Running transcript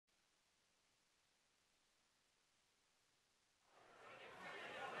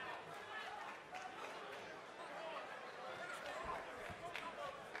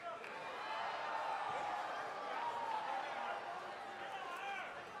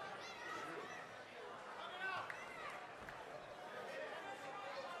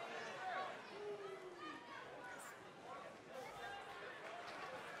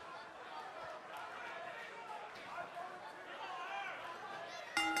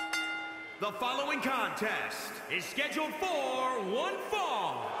The following contest is scheduled for one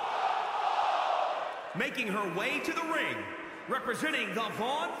fall. Making her way to the ring, representing the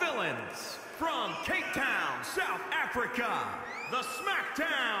Vaughan Villains, from Cape Town, South Africa, the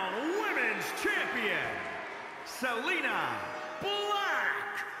SmackDown Women's Champion, Selina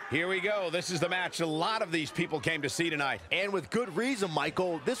Black. Here we go. This is the match a lot of these people came to see tonight. And with good reason,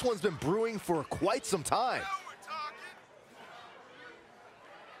 Michael. This one's been brewing for quite some time.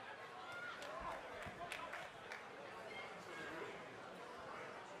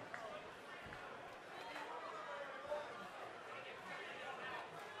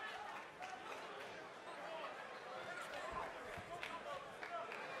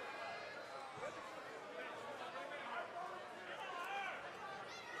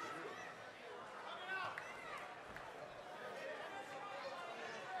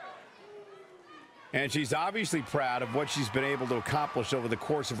 And she's obviously proud of what she's been able to accomplish over the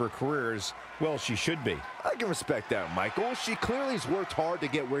course of her career, as well she should be. I can respect that, Michael. She clearly has worked hard to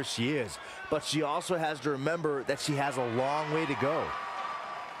get where she is, but she also has to remember that she has a long way to go.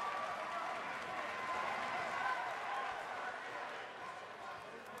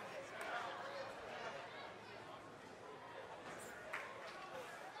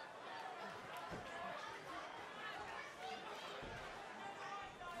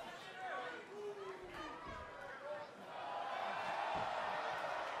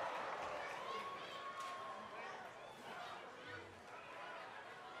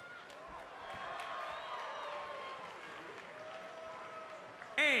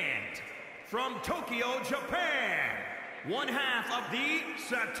 And from Tokyo, Japan, one half of the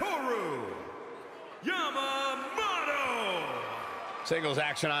Satoru Yamamoto. Singles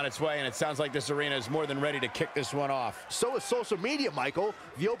action on its way, and it sounds like this arena is more than ready to kick this one off. So is social media, Michael.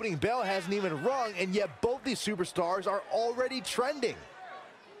 The opening bell hasn't even rung, and yet both these superstars are already trending.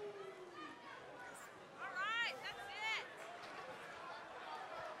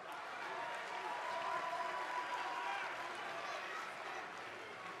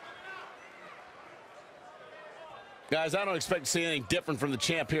 Guys, I don't expect to see anything different from the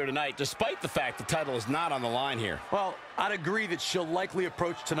champ here tonight, despite the fact the title is not on the line here. Well, I'd agree that she'll likely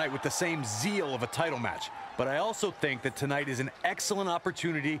approach tonight with the same zeal of a title match. But I also think that tonight is an excellent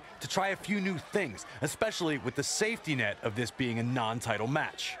opportunity to try a few new things, especially with the safety net of this being a non-title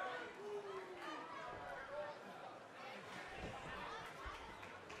match.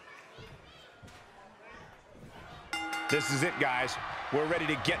 This is it, guys. We're ready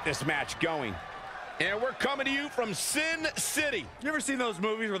to get this match going. And we're coming to you from Sin City. You ever seen those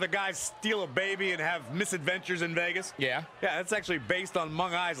movies where the guys steal a baby and have misadventures in Vegas? Yeah. Yeah, that's actually based on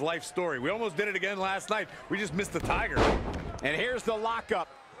Mung Ai's life story. We almost did it again last night. We just missed the tiger. And here's the lockup.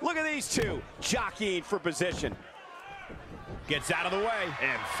 Look at these two jockeying for position. Gets out of the way.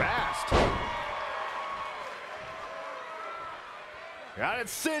 And fast. Got it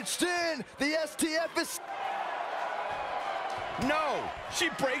cinched in. The STF is... No, she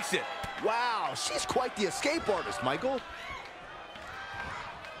breaks it. Wow, she's quite the escape artist, Michael.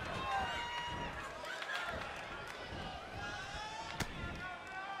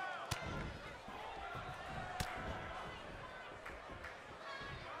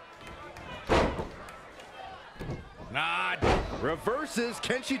 Nod. Reverses.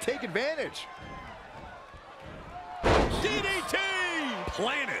 Can she take advantage? DDT!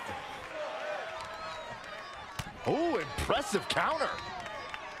 Planted. Oh, impressive counter.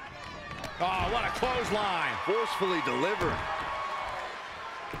 Oh, what a clothesline. Forcefully delivered.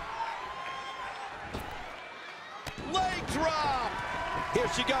 Leg drop. Here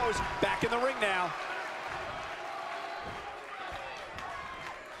she goes, back in the ring now.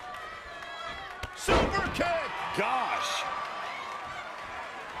 Super kick. Gosh.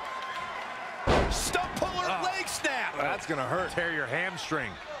 Stump puller leg snap. That's gonna hurt. Tear your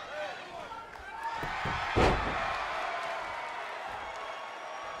hamstring.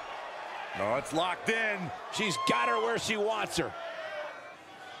 No, it's locked in. She's got her where she wants her.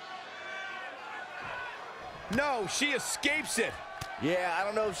 No, she escapes it. Yeah, I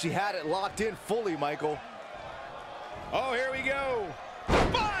don't know if she had it locked in fully, Michael. Oh, here we go.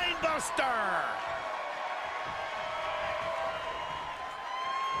 Spinebuster.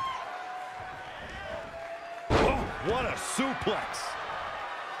 Oh, what a suplex.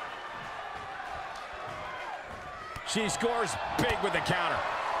 She scores big with the counter.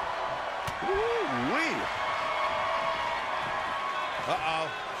 Woo-wee. Uh-oh.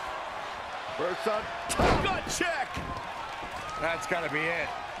 First on top. Gut check. That's got to be it.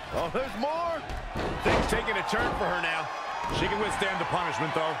 Oh, there's more. Things taking a turn for her now. She can withstand the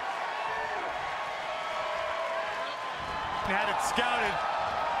punishment, though. Had it scouted.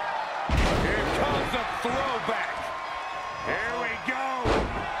 throwback. Here we go.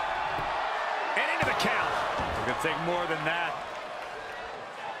 And into the count. It's going to take more than that.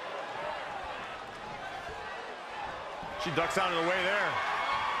 She ducks out of the way there.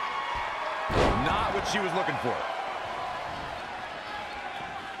 Not what she was looking for.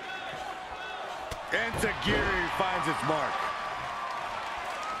 And Tajiri finds its mark.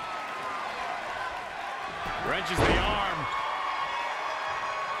 Wrenches the arm.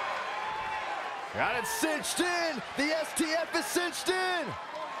 Got it cinched in. The STF is cinched in.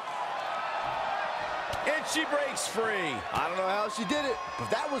 And she breaks free. I don't know how she did it, but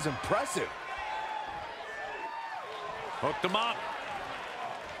that was impressive. Hooked him up.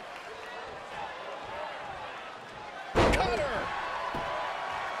 Cutter.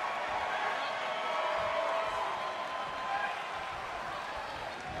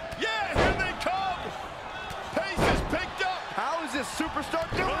 Yeah, here they come. Pace is picked up. How is this superstar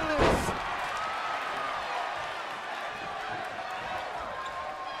doing this?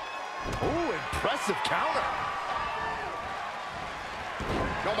 Ooh, impressive counter.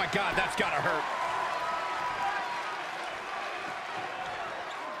 Oh my God, that's gotta hurt.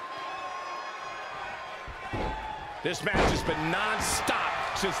 This match has been non-stop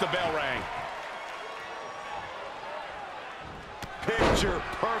since the bell rang. Picture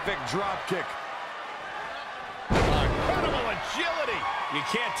perfect drop kick. Incredible agility. You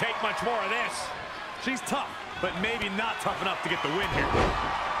can't take much more of this. She's tough, but maybe not tough enough to get the win here.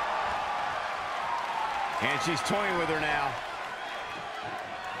 And she's toying with her now.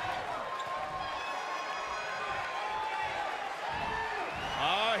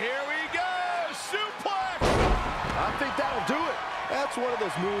 Oh, here we go. Suplex. I think that'll do it. That's one of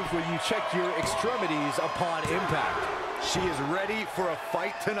those moves where you check your extremities upon impact. She is ready for a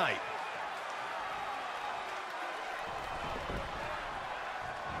fight tonight.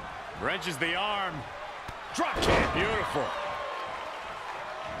 Wrenches the arm. Drop kick. Beautiful.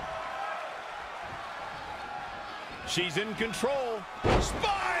 She's in control.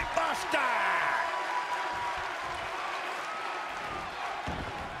 Spine buster.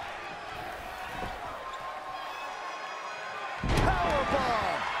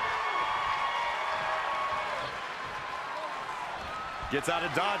 Powerbomb. Gets out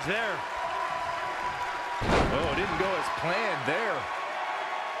of dodge there. Oh, it didn't go as planned there.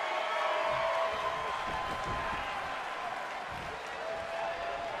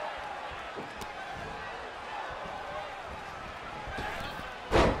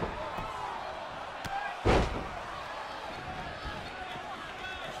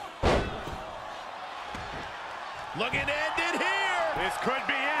 Looking to end it here. This could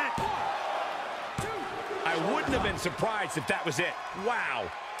be it. I wouldn't have been surprised if that was it. Wow.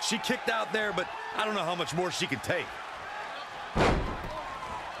 She kicked out there, but I don't know how much more she could take.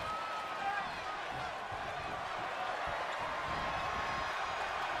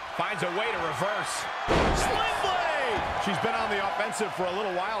 Finds a way to reverse. Sling blade. She's been on the offensive for a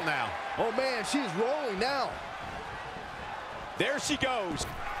little while now. Oh, man, she's rolling now. There she goes.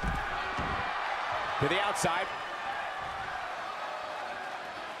 To the outside.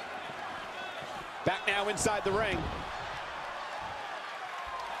 Back now inside the ring.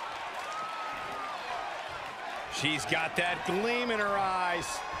 She's got that gleam in her eyes.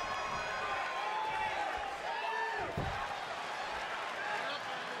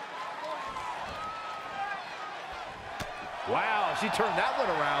 Wow, she turned that one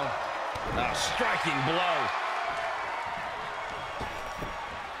around. A striking blow.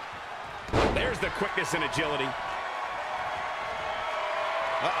 There's the quickness and agility.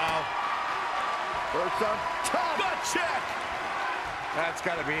 Uh-oh. First on top. Butt check. That's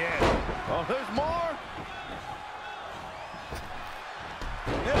got to be it. Oh, there's more.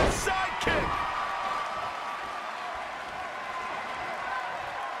 And a side kick.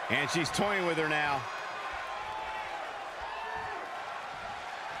 And she's toying with her now.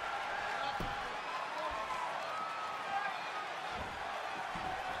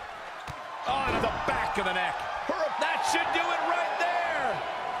 On the back of the neck. That should do it right there.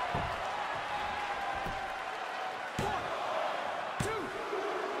 1, 2,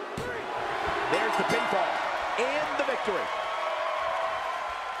 3. There's the pinfall and the victory.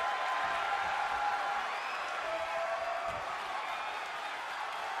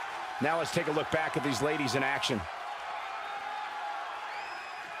 Now let's take a look back at these ladies in action.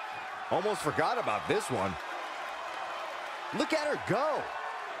 Almost forgot about this one. Look at her go.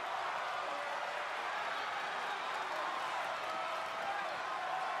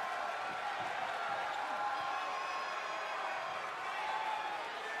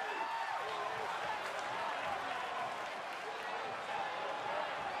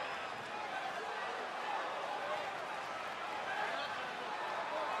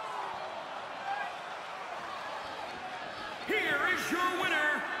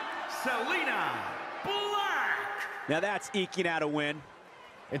 Selina Black. Now that's eking out a win.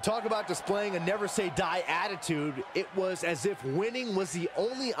 And talk about displaying a never-say-die attitude. It was as if winning was the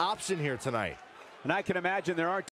only option here tonight. And I can imagine there aren't